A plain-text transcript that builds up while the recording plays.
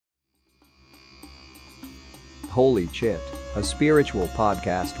Holy Chit, a spiritual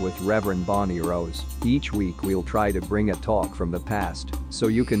podcast with Reverend Bonnie Rose. Each week we'll try to bring a talk from the past, so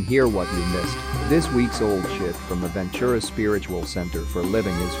you can hear what you missed. This week's Old Chit from the Ventura Spiritual Center for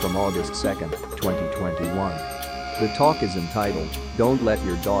Living is from August 2nd, 2021. The talk is entitled, Don't Let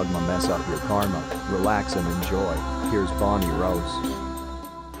Your Dogma Mess Up Your Karma. Relax and enjoy. Here's Bonnie Rose.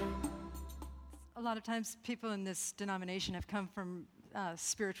 A lot of times people in this denomination have come from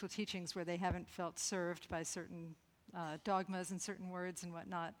spiritual teachings where they haven't felt served by certain dogmas and certain words and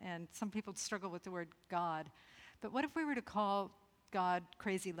whatnot, and some people struggle with the word God. But what if we were to call God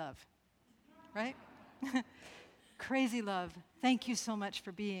crazy love, right? Crazy love. Thank you so much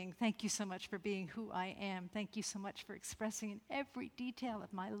for being. Thank you so much for being who I am. Thank you so much for expressing in every detail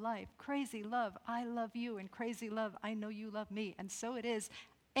of my life. Crazy love, I love you, and crazy love, I know you love me, and so it is.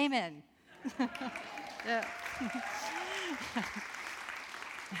 Amen. Yeah.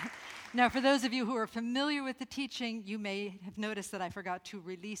 Now, for those of you who are familiar with the teaching, you may have noticed that I forgot to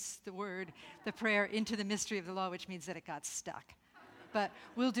release the prayer into the mystery of the law, which means that it got stuck. But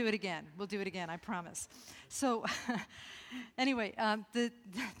we'll do it again. We'll do it again, I promise. So anyway, the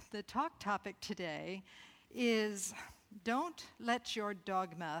talk topic today is don't let your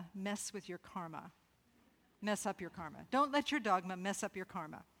dogma mess with your karma. Mess up your karma. Don't let your dogma mess up your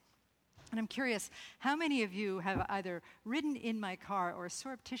karma. And I'm curious, how many of you have either ridden in my car or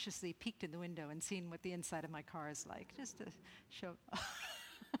surreptitiously peeked in the window and seen what the inside of my car is like? Just to show.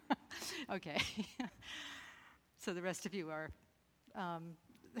 Okay. So the rest of you are,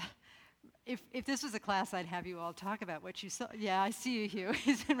 if this was a class, I'd have you all talk about what you saw. Yeah, I see you, Hugh.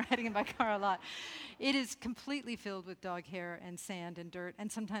 He's been riding in my car a lot. It is completely filled with dog hair and sand and dirt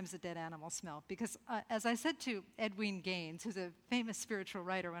and sometimes a dead animal smell. Because as I said to Edwina Gaines, who's a famous spiritual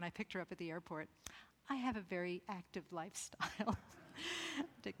writer when I picked her up at the airport, I have a very active lifestyle.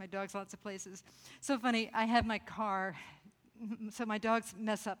 Take my dogs lots of places. So funny, I have my car. So my dogs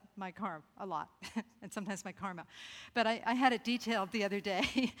mess up my car a lot, and sometimes my karma. But I had it detailed the other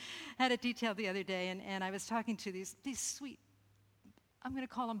day. And I was talking to these sweet, I'm going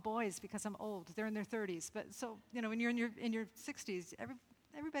to call them boys because I'm old. They're in their 30s. But so, when you're in your 60s,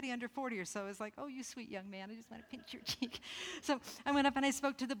 everybody under 40 or so is like, oh, you sweet young man, I just want to pinch your cheek. So I went up and I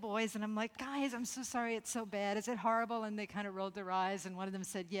spoke to the boys, and I'm like, guys, I'm so sorry it's so bad. Is it horrible? And they kind of rolled their eyes, and one of them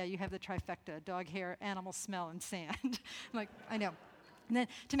said, yeah, you have the trifecta, dog hair, animal smell, and sand. I'm like, I know. And then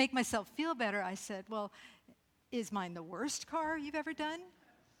to make myself feel better, I said, well, is mine the worst car you've ever done?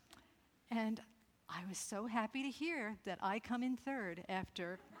 And I was so happy to hear that I come in third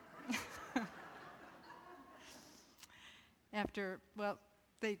after, well,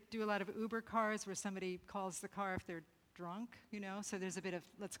 they do a lot of Uber cars where somebody calls the car if they're drunk, so there's a bit of,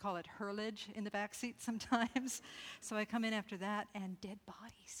 let's call it hurlage in the back seat sometimes. So I come in after that, and dead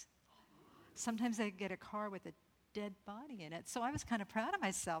bodies. Sometimes I get a car with a dead body in it. So I was kind of proud of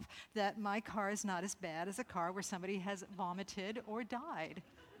myself that my car is not as bad as a car where somebody has vomited or died.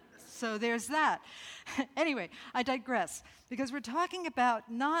 So there's that. Anyway, I digress, because we're talking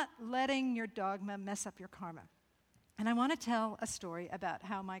about not letting your dogma mess up your karma. And I want to tell a story about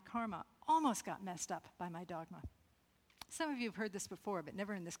how my karma almost got messed up by my dogma. Some of you have heard this before, but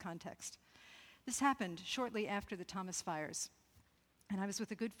never in this context. This happened shortly after the Thomas fires. And I was with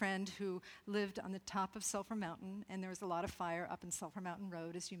a good friend who lived on the top of Sulphur Mountain, and there was a lot of fire up in Sulphur Mountain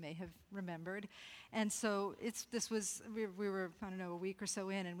Road, as you may have remembered. And so we were, I don't know, a week or so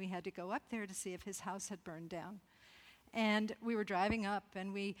in, and we had to go up there to see if his house had burned down. And we were driving up,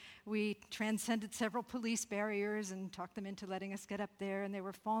 and we transcended several police barriers and talked them into letting us get up there. And there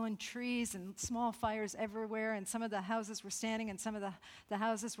were fallen trees and small fires everywhere, and some of the houses were standing, and some of the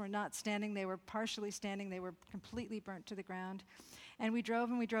houses were not standing. They were partially standing. They were completely burnt to the ground. And we drove,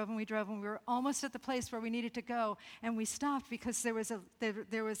 and we drove, and we drove, and we were almost at the place where we needed to go. And we stopped because there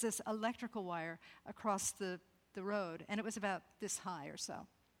was this electrical wire across the road, and it was about this high or so.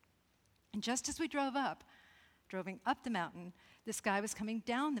 And just as we drove up the mountain, this guy was coming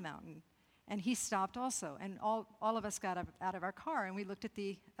down the mountain, and he stopped also. And all of us got out of our car, and we looked at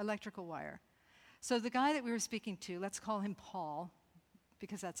the electrical wire. So the guy that we were speaking to, let's call him Paul,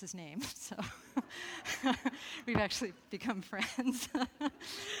 because that's his name. So we've actually become friends.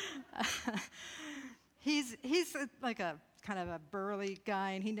 He's like a kind of a burly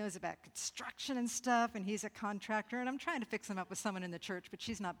guy, and he knows about construction and stuff, and he's a contractor, and I'm trying to fix him up with someone in the church, but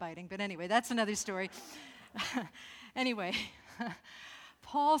she's not biting. But anyway, that's another story. Anyway,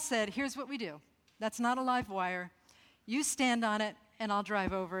 Paul said, here's what we do. That's not a live wire. You stand on it, and I'll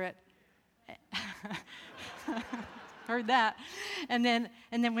drive over it. Heard that. And then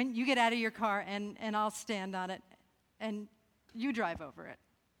when you get out of your car, and I'll stand on it, and you drive over it.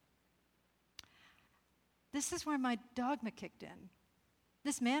 this is where my dogma kicked in.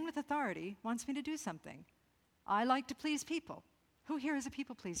 This man with authority wants me to do something. I like to please people. Who here is a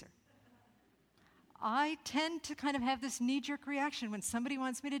people pleaser? I tend to kind of have this knee-jerk reaction when somebody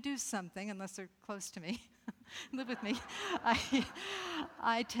wants me to do something, unless they're close to me, live with me.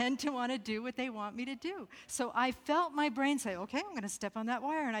 I tend to want to do what they want me to do. So I felt my brain say, okay, I'm going to step on that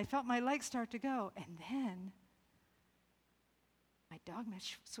wire, and I felt my legs start to go. And then my dogma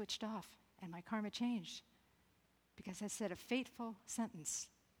switched off, and my karma changed, because I said a fateful sentence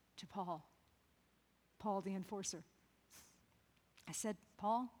to Paul the enforcer. I said,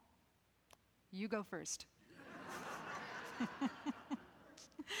 Paul, you go first.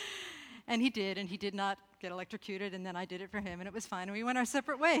 And he did not get electrocuted, and then I did it for him, and it was fine, and we went our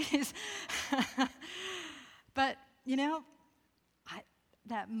separate ways. But,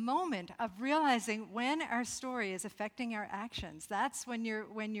 that moment of realizing when our story is affecting our actions, that's when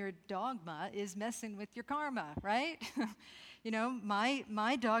your dogma is messing with your karma, right?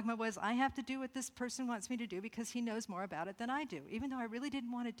 My dogma was I have to do what this person wants me to do because he knows more about it than I do, even though I really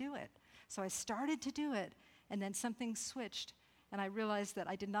didn't want to do it. So I started to do it, and then something switched, and I realized that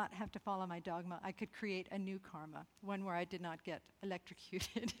I did not have to follow my dogma. I could create a new karma, one where I did not get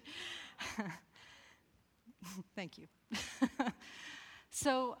electrocuted. Thank you.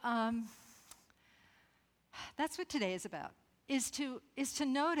 So that's what today is about, is to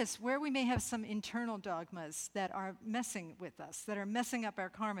notice where we may have some internal dogmas that are messing with us, that are messing up our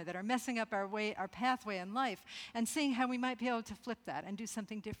karma, that are messing up our pathway in life, and seeing how we might be able to flip that and do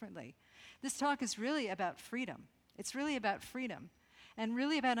something differently. This talk is really about freedom. It's really about freedom, and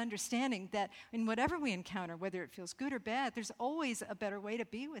really about understanding that in whatever we encounter, whether it feels good or bad, there's always a better way to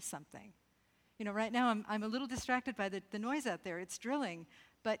be with something. Right now I'm a little distracted by the noise out there. It's drilling.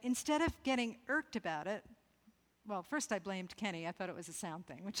 But instead of getting irked about it, well, first I blamed Kenny. I thought it was a sound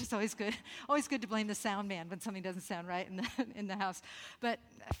thing, which is always good. Always good to blame the sound man when something doesn't sound right in the house. But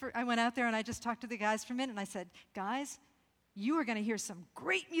I went out there and I just talked to the guys for a minute, and I said, guys, you are going to hear some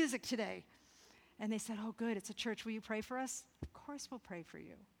great music today. And they said, oh, good, it's a church. Will you pray for us? Of course we'll pray for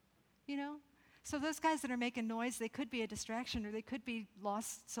you. So those guys that are making noise, they could be a distraction, or they could be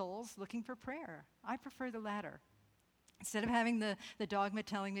lost souls looking for prayer. I prefer the latter. Instead of having the dogma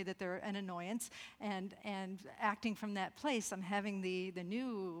telling me that they're an annoyance and acting from that place, I'm having the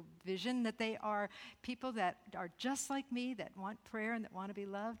new vision that they are people that are just like me, that want prayer and that want to be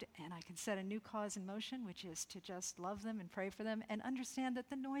loved, and I can set a new cause in motion, which is to just love them and pray for them and understand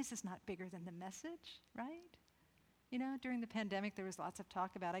that the noise is not bigger than the message, right? During the pandemic, there was lots of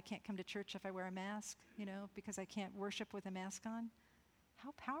talk about I can't come to church if I wear a mask, because I can't worship with a mask on.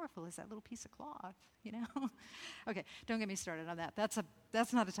 How powerful is that little piece of cloth, Okay, don't get me started on that. That's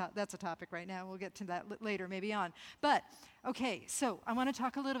a topic right now. We'll get to that later, maybe on. But, okay, so I want to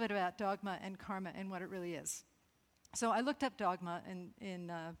talk a little bit about dogma and karma and what it really is. So I looked up dogma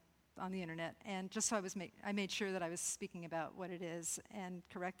on the internet, and just so I made sure that I was speaking about what it is and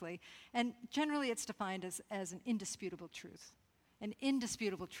correctly. And generally it's defined as an indisputable truth. An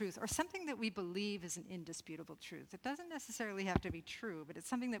indisputable truth, or something that we believe is an indisputable truth. It doesn't necessarily have to be true, but it's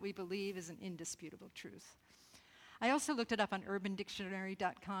something that we believe is an indisputable truth. I also looked it up on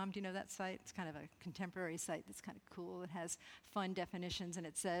urbandictionary.com. Do you know that site? It's kind of a contemporary site that's kind of cool. It has fun definitions, and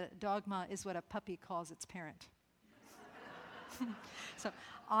it said dogma is what a puppy calls its parent. So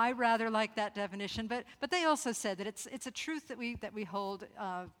I rather like that definition, but they also said that it's a truth that we hold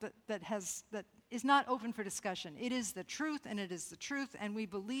that is not open for discussion. It is the truth, and it is the truth, and we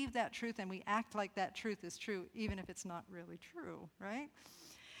believe that truth, and we act like that truth is true, even if it's not really true, right?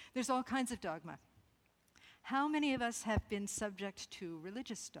 There's all kinds of dogma. How many of us have been subject to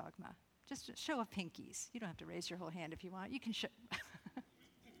religious dogma? Just a show of pinkies. You don't have to raise your whole hand if you want. You can show.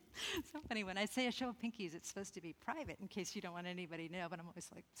 So funny, when I say a show of pinkies, it's supposed to be private in case you don't want anybody to know, but I'm always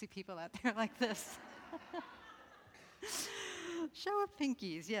like, see people out there like this. Show of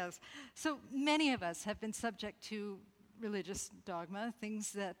pinkies, yes. So many of us have been subject to religious dogma,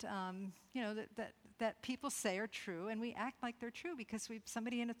 things that, that people say are true, and we act like they're true because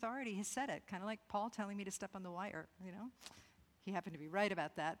somebody in authority has said it, kind of like Paul telling me to step on the wire, He happened to be right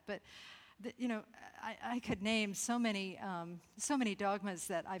about that, but I could name so many dogmas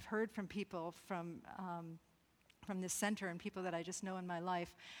that I've heard from people from this center and people that I just know in my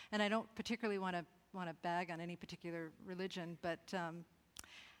life, and I don't particularly want to bag on any particular religion, but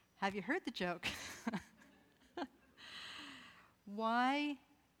have you heard the joke? Why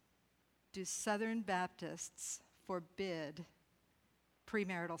do Southern Baptists forbid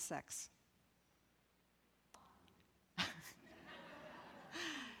premarital sex?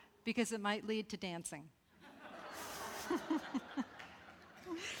 Because it might lead to dancing.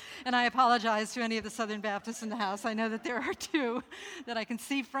 And I apologize to any of the Southern Baptists in the house. I know that there are two that I can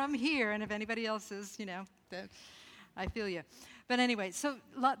see from here, and if anybody else is, I feel you. But anyway, so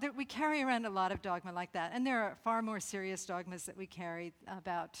we carry around a lot of dogma like that, and there are far more serious dogmas that we carry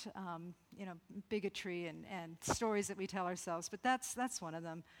about, bigotry and stories that we tell ourselves. But that's one of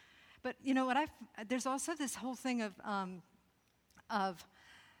them. But there's also this whole thing of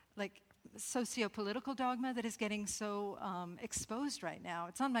like socio-political dogma that is getting so exposed right now.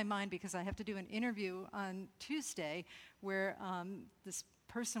 It's on my mind because I have to do an interview on Tuesday where this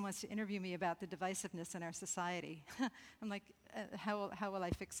person wants to interview me about the divisiveness in our society. I'm like, how will I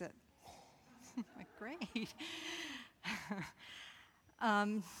fix it? Like, great.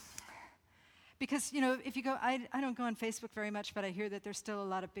 Because, if you go, I don't go on Facebook very much, but I hear that there's still a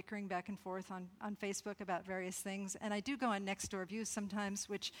lot of bickering back and forth on Facebook about various things. And I do go on Nextdoor Views sometimes,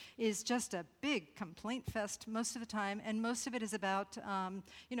 which is just a big complaint fest most of the time. And most of it is about,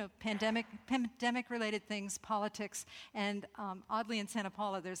 pandemic-related things, politics. And oddly, in Santa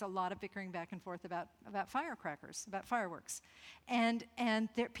Paula, there's a lot of bickering back and forth about firecrackers, about fireworks. And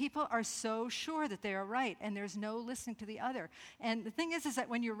people are so sure that they are right, and there's no listening to the other. And the thing is that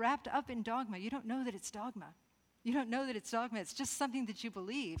when you're wrapped up in dogma, you don't know that it's dogma. You don't know that it's dogma. It's just something that you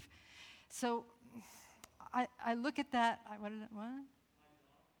believe. So I look at that. What?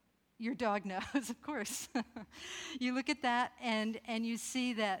 Your dog knows, of course. You look at that, and you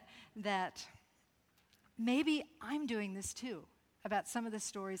see that maybe I'm doing this too about some of the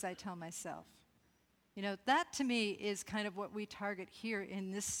stories I tell myself. That to me is kind of what we target here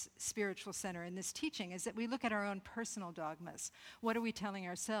in this spiritual center, in this teaching, is that we look at our own personal dogmas. What are we telling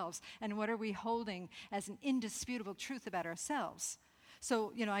ourselves? And what are we holding as an indisputable truth about ourselves?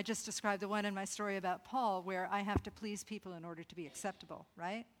 So, I just described the one in my story about Paul where I have to please people in order to be acceptable,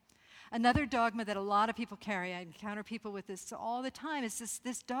 right? Another dogma that a lot of people carry, I encounter people with this all the time, is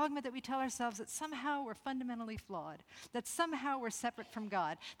this dogma that we tell ourselves that somehow we're fundamentally flawed, that somehow we're separate from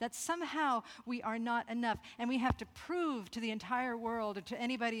God, that somehow we are not enough, and we have to prove to the entire world and to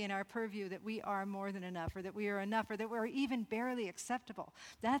anybody in our purview that we are more than enough, or that we are enough, or that we're even barely acceptable.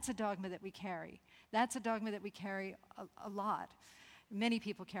 That's a dogma that we carry. That's a dogma that we carry a lot. Many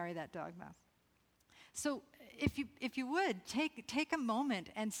people carry that dogma. So if you would, take a moment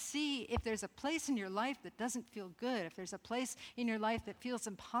and see if there's a place in your life that doesn't feel good, if there's a place in your life that feels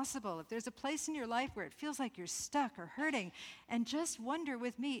impossible, if there's a place in your life where it feels like you're stuck or hurting, and just wonder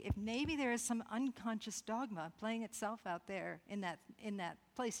with me if maybe there is some unconscious dogma playing itself out there in that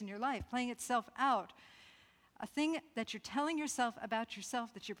place in your life, playing itself out. A thing that you're telling yourself about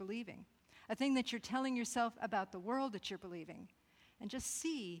yourself that you're believing, a thing that you're telling yourself about the world that you're believing, and just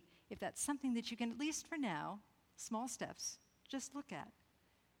see if that's something that you can, at least for now, small steps, just look at.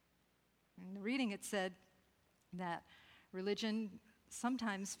 In the reading it said that religion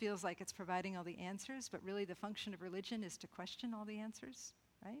sometimes feels like it's providing all the answers, but really the function of religion is to question all the answers,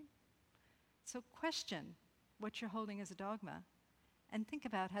 right? So question what you're holding as a dogma and think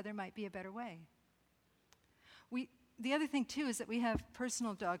about how there might be a better way. The other thing, too, is that we have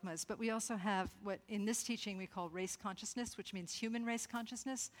personal dogmas, but we also have what in this teaching we call race consciousness, which means human race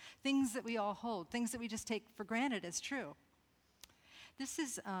consciousness, things that we all hold, things that we just take for granted as true. This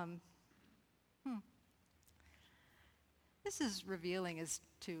is revealing as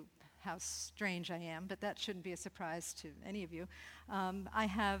to how strange I am, but that shouldn't be a surprise to any of you. I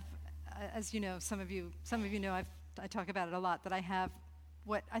have, as you know, some of you know, I talk about it a lot, that I have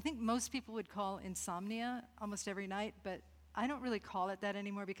what I think most people would call insomnia almost every night, but I don't really call it that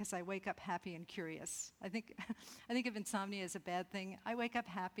anymore because I wake up happy and curious. I think of insomnia as a bad thing. I wake up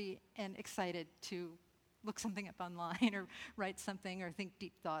happy and excited to look something up online or write something or think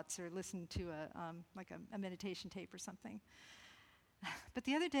deep thoughts or listen to a meditation tape or something. But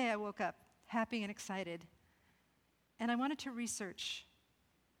the other day I woke up happy and excited, and I wanted to research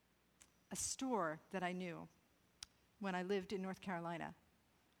a store that I knew when I lived in North Carolina.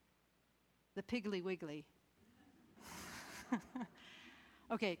 The Piggly Wiggly.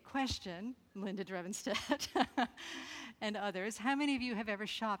 Okay, question, Linda Drevenstedt and others. How many of you have ever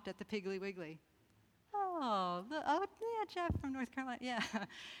shopped at the Piggly Wiggly? Oh, yeah, Jeff from North Carolina.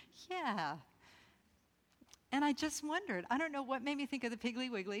 Yeah. And I just wondered, I don't know what made me think of the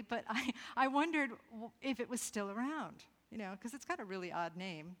Piggly Wiggly, but I wondered if it was still around, because it's got a really odd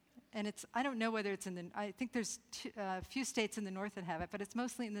name. And I don't know whether it's I think there's a few states in the north that have it, but it's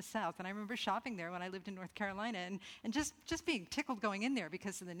mostly in the south. And I remember shopping there when I lived in North Carolina and just being tickled going in there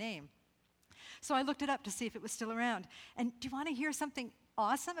because of the name. So I looked it up to see if it was still around. And do you want to hear something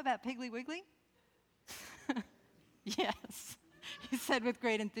awesome about Piggly Wiggly? Yes, he said with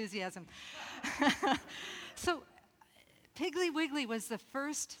great enthusiasm. So Piggly Wiggly was the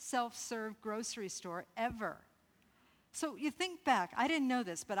first self-serve grocery store ever. So you think back, I didn't know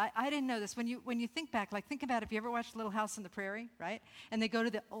this, but I didn't know this. When you think back, like think about if you ever watched Little House on the Prairie, right? And they go to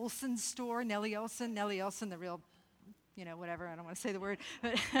the Olsen store, Nellie Olsen, the real, whatever, I don't want to say the word,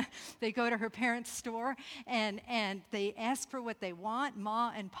 but they go to her parents' store and they ask for what they want.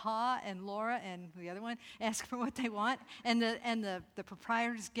 Ma and Pa and Laura and the other one ask for what they want, and the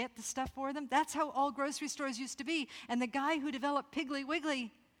proprietors get the stuff for them. That's how all grocery stores used to be. And the guy who developed Piggly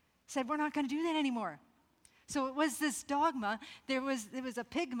Wiggly said, we're not going to do that anymore. So it was this dogma. There was a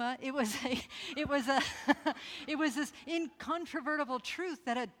pigma. It was this incontrovertible truth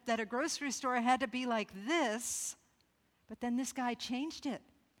that a grocery store had to be like this. But then this guy changed it.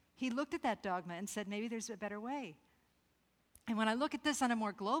 He looked at that dogma and said, maybe there's a better way. And when I look at this on a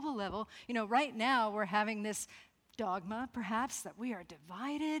more global level, right now we're having this dogma, perhaps, that we are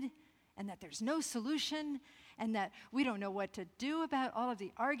divided and that there's no solution and that we don't know what to do about all of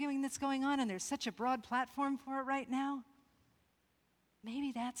the arguing that's going on, and there's such a broad platform for it right now.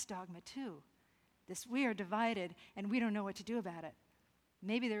 Maybe that's dogma too. This we are divided and we don't know what to do about it.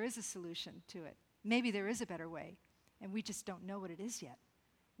 Maybe there is a solution to it. Maybe there is a better way, and we just don't know what it is yet.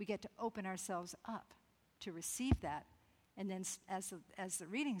 We get to open ourselves up to receive that, and then, as the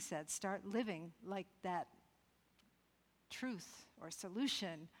reading said, start living like that truth or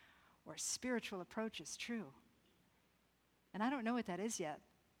solution or spiritual approach is true. And I don't know what that is yet,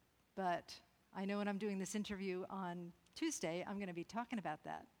 but I know when I'm doing this interview on Tuesday, I'm going to be talking about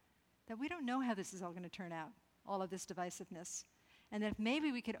that we don't know how this is all going to turn out, all of this divisiveness. And that if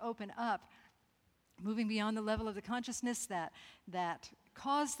maybe we could open up, moving beyond the level of the consciousness that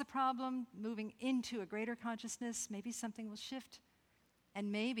caused the problem, moving into a greater consciousness, maybe something will shift.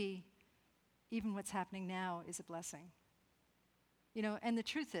 And maybe even what's happening now is a blessing. And the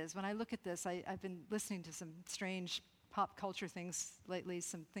truth is, when I look at this, I've been listening to some strange pop culture things lately,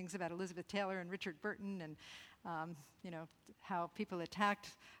 some things about Elizabeth Taylor and Richard Burton and, how people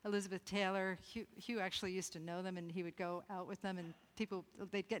attacked Elizabeth Taylor. Hugh actually used to know them, and he would go out with them, and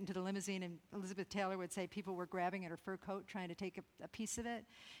they'd get into the limousine, and Elizabeth Taylor would say people were grabbing at her fur coat, trying to take a piece of it,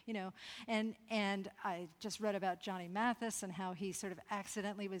 And I just read about Johnny Mathis and how he sort of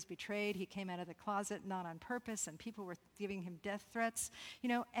accidentally was betrayed. He came out of the closet not on purpose, and people were giving him death threats,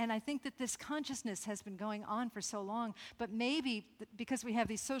 And I think that this consciousness has been going on for so long, but maybe because we have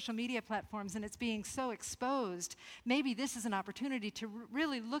these social media platforms and it's being so exposed, maybe this is an opportunity to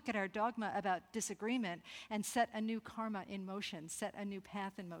really look at our dogma about disagreement and set a new karma in motion, set a new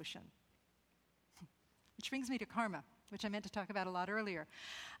path in motion. Which brings me to karma, which I meant to talk about a lot earlier.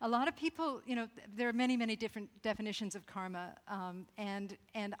 A lot of people, there are many, many different definitions of karma, and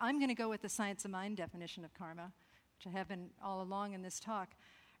I'm going to go with the science of mind definition of karma, which I have been all along in this talk.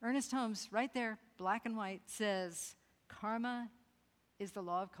 Ernest Holmes, right there, black and white, says, karma is the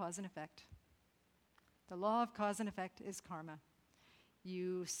law of cause and effect. The law of cause and effect is karma.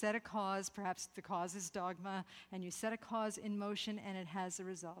 You set a cause, perhaps the cause is dogma, and you set a cause in motion and it has the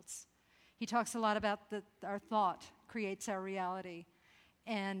results. He talks a lot about our thought creates our reality.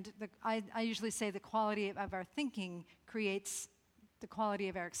 And I usually say the quality of our thinking creates the quality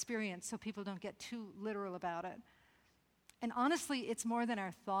of our experience, so people don't get too literal about it. And honestly, it's more than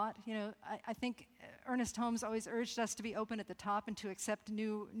our thought. I think Ernest Holmes always urged us to be open at the top and to accept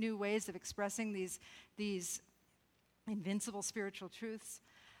new ways of expressing these invincible spiritual truths.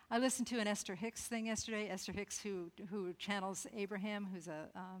 I listened to an Esther Hicks thing yesterday. Esther Hicks, who channels Abraham, who's a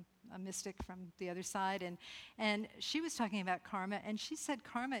mystic from the other side, and she was talking about karma, and she said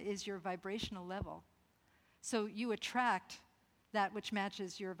karma is your vibrational level. So you attract that which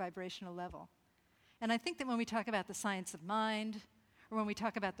matches your vibrational level. And I think that when we talk about the science of mind, or when we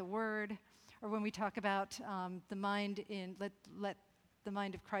talk about the word, or when we talk about the mind in let the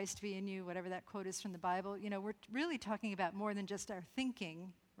mind of Christ be in you, whatever that quote is from the Bible, we're really talking about more than just our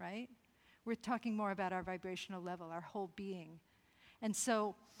thinking, right? We're talking more about our vibrational level, our whole being. And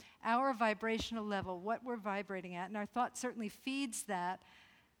so our vibrational level, what we're vibrating at, and our thought certainly feeds that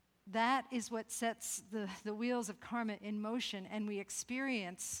is what sets the wheels of karma in motion, and we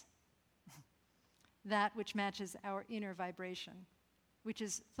experience that which matches our inner vibration, which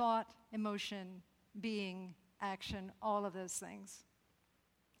is thought, emotion, being, action, all of those things.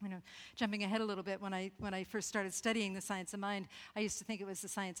 Jumping ahead a little bit, when I first started studying the science of mind, I used to think it was the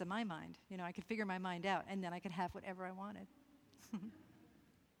science of my mind. I could figure my mind out, and then I could have whatever I wanted.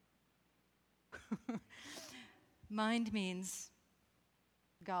 Mind means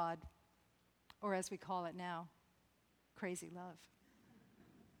God, or as we call it now, crazy love.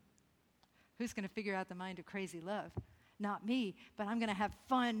 Who's going to figure out the mind of crazy love? not me, but I'm going to have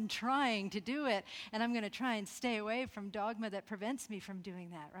fun trying to do it, and I'm going to try and stay away from dogma that prevents me from doing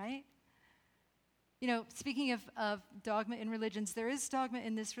that, right? You know, speaking of dogma in religions, there is dogma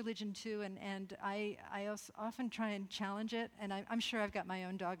in this religion too, and I also often try and challenge it, and I'm sure I've got my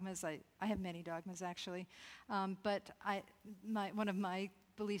own dogmas. I have many dogmas, actually, but one of my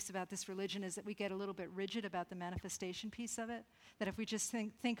beliefs about this religion is that we get a little bit rigid about the manifestation piece of it, that if we just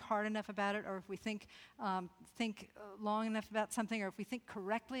think hard enough about it, or if we think long enough about something, or if we think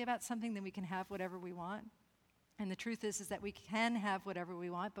correctly about something, then we can have whatever we want. And the truth is that we can have whatever we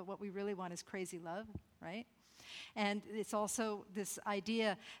want, but what we really want is crazy love, right? And it's also this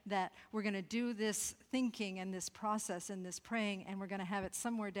idea that we're going to do this thinking and this process and this praying, and we're going to have it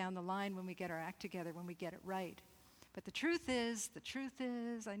somewhere down the line when we get our act together, when we get it right. But the truth is,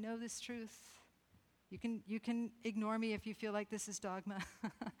 I know this truth. You can ignore me if you feel like this is dogma.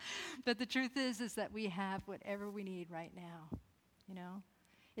 But the truth is that we have whatever we need right now, you know?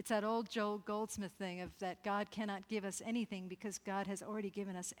 It's that old Joel Goldsmith thing of that God cannot give us anything because God has already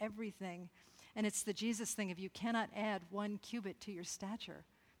given us everything. And it's the Jesus thing of you cannot add 1 cubit to your stature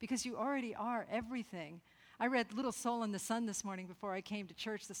because you already are everything. I read Little Soul in the Sun this morning before I came to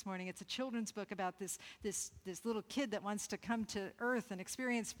church this morning. It's a children's book about this little kid that wants to come to earth and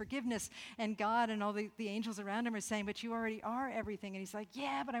experience forgiveness, and God and all the angels around him are saying, but you already are everything. And he's like,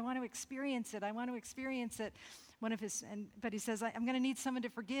 yeah, but I want to experience it. I want to experience it. But he says, I'm going to need someone to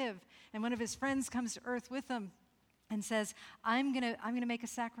forgive. And one of his friends comes to earth with him and says, I'm going to make a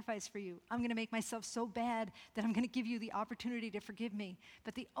sacrifice for you. I'm going to make myself so bad that I'm going to give you the opportunity to forgive me.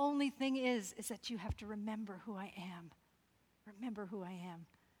 But the only thing is that you have to remember who I am. Remember who I am.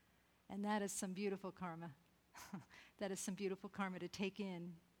 And that is some beautiful karma. That is some beautiful karma to take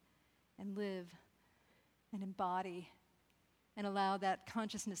in and live and embody and allow that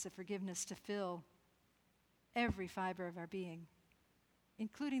consciousness of forgiveness to fill every fiber of our being,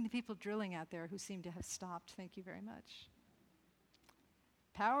 including the people drilling out there who seem to have stopped. Thank you very much.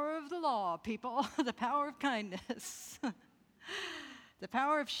 Power of the law, people. The power of kindness. The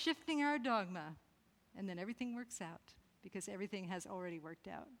power of shifting our dogma. And then everything works out because everything has already worked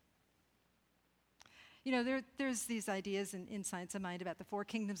out. You know, there's these ideas in science of mind about the 4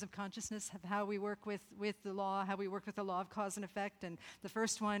 kingdoms of consciousness, of how we work with the law, how we work with the law of cause and effect. And the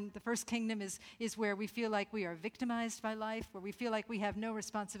first kingdom is where we feel like we are victimized by life, where we feel like we have no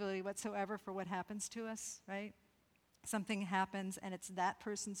responsibility whatsoever for what happens to us, right? Something happens and it's that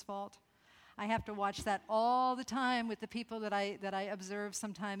person's fault. I have to watch that all the time with the people that I observe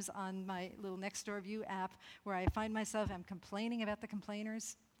sometimes on my little Nextdoor View app, where I find myself, I'm complaining about the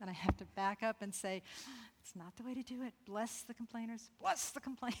complainers. And I have to back up and say, it's not the way to do it. Bless the complainers. Bless the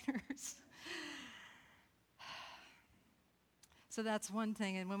complainers. So that's one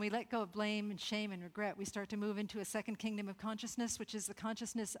thing. And when we let go of blame and shame and regret, we start to move into a second kingdom of consciousness, which is the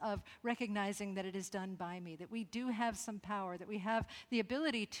consciousness of recognizing that it is done by me, that we do have some power, that we have the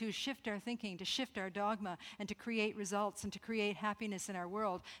ability to shift our thinking, to shift our dogma, and to create results and to create happiness in our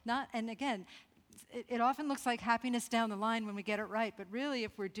world. It often looks like happiness down the line when we get it right, but really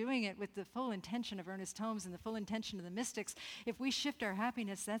if we're doing it with the full intention of Ernest Holmes and the full intention of the mystics, if we shift our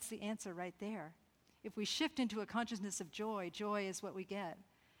happiness, that's the answer right there. If we shift into a consciousness of joy, joy is what we get.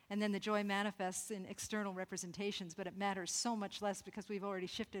 And then the joy manifests in external representations, but it matters so much less because we've already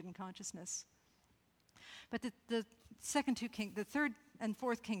shifted in consciousness. But the third and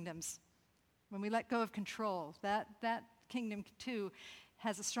fourth kingdoms, when we let go of control, that kingdom too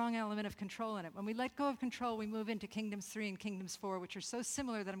has a strong element of control in it. When we let go of control, we move into kingdoms 3 and kingdoms 4, which are so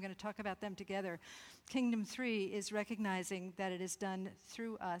similar that I'm going to talk about them together. Kingdom 3 is recognizing that it is done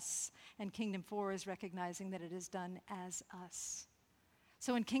through us, and kingdom 4 is recognizing that it is done as us.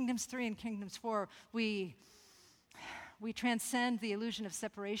 So in kingdoms 3 and kingdoms 4, we transcend the illusion of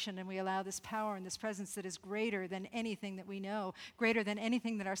separation, and we allow this power and this presence that is greater than anything that we know, greater than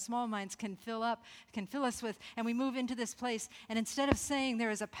anything that our small minds can fill us with. And we move into this place, and instead of saying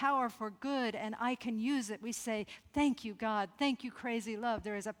there is a power for good and I can use it, we say, thank you, God, thank you, crazy love.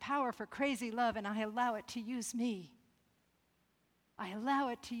 There is a power for crazy love, and I allow it to use me. I allow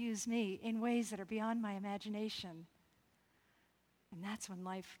it to use me in ways that are beyond my imagination. And that's when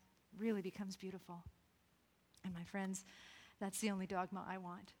life really becomes beautiful. And my friends, that's the only dogma I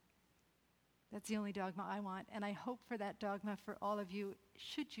want. That's the only dogma I want. And I hope for that dogma for all of you,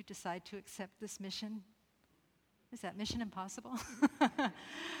 should you decide to accept this mission. Is that mission impossible?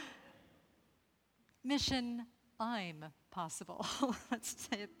 Mission, I'm possible. Let's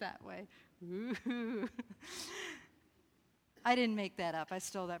say it that way. Ooh. I didn't make that up. I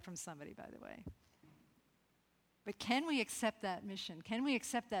stole that from somebody, by the way. But can we accept that mission? Can we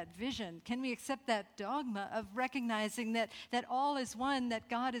accept that vision? Can we accept that dogma of recognizing that all is one, that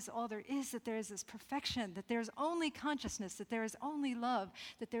God is all there is, that there is this perfection, that there is only consciousness, that there is only love,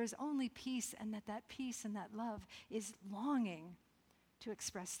 that there is only peace, and that peace and that love is longing to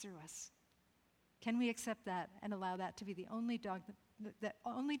express through us? Can we accept that and allow that to be the only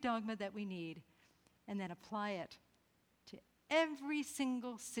dogma that we need, and then apply it to every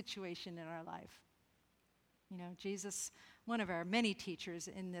single situation in our life? You know, Jesus, one of our many teachers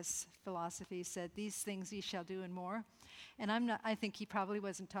in this philosophy, said, "These things ye shall do and more." And I think he probably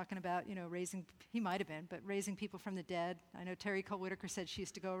wasn't talking about, he might have been, but raising people from the dead. I know Terry Cole Whitaker said she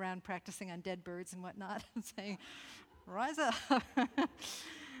used to go around practicing on dead birds and whatnot, and saying, "Rise up."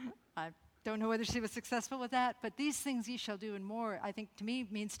 I don't know whether she was successful with that, but these things ye shall do and more, I think to me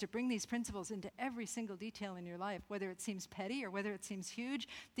means to bring these principles into every single detail in your life, whether it seems petty or whether it seems huge.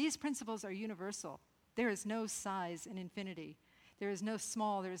 These principles are universal. There is no size in infinity. There is no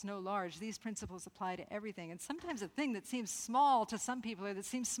small, there is no large. These principles apply to everything. And sometimes a thing that seems small to some people, or that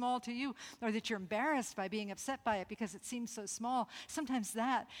seems small to you, or that you're embarrassed by being upset by it because it seems so small, sometimes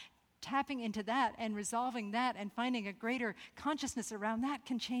that, tapping into that and resolving that and finding a greater consciousness around that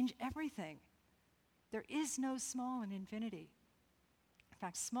can change everything. There is no small in infinity. In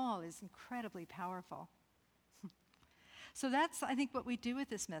fact, small is incredibly powerful. So that's, I think, what we do with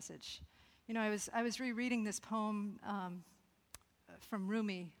this message. You know, I was rereading this poem from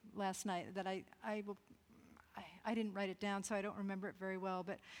Rumi last night that I didn't write it down, so I don't remember it very well.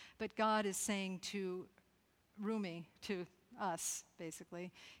 But God is saying to Rumi, to us,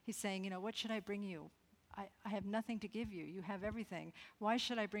 basically, he's saying, what should I bring you? I have nothing to give you. You have everything. Why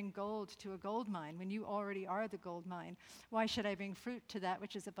should I bring gold to a gold mine when you already are the gold mine? Why should I bring fruit to that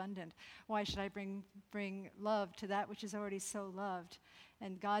which is abundant? Why should I bring love to that which is already so loved?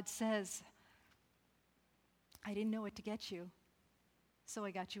 And God says, I didn't know what to get you, so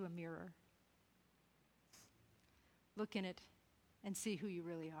I got you a mirror. Look in it and see who you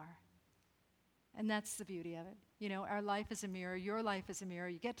really are. And that's the beauty of it. Our life is a mirror. Your life is a mirror.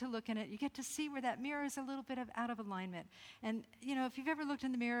 You get to look in it. You get to see where that mirror is a little bit out of alignment. And, if you've ever looked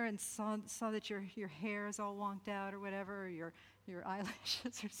in the mirror and saw that your hair is all wonked out or whatever, or your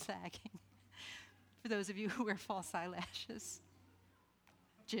eyelashes are sagging. For those of you who wear false eyelashes.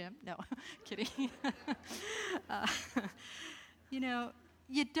 Jim? No, kidding. You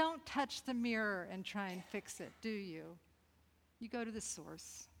don't touch the mirror and try and fix it, do you? You go to the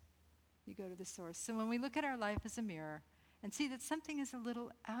source. You go to the source. So when we look at our life as a mirror and see that something is a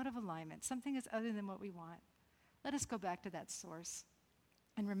little out of alignment, something is other than what we want, let us go back to that source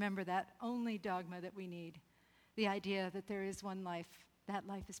and remember that only dogma that we need, the idea that there is one life. That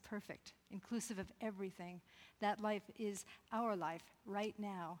life is perfect, inclusive of everything. That life is our life right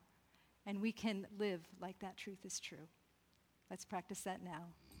now, and we can live like that truth is true. Let's practice that now,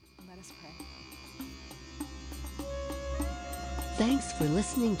 and let us pray. Thanks for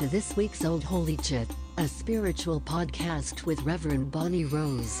listening to this week's Old Holy Chit, a spiritual podcast with Reverend Bonnie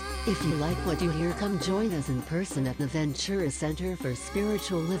Rose. If you like what you hear, come join us in person at the Ventura Center for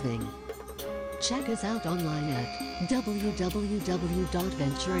Spiritual Living. Check us out online at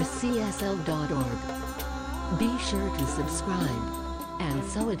www.venturacsl.org. Be sure to subscribe. And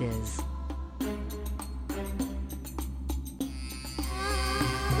so it is.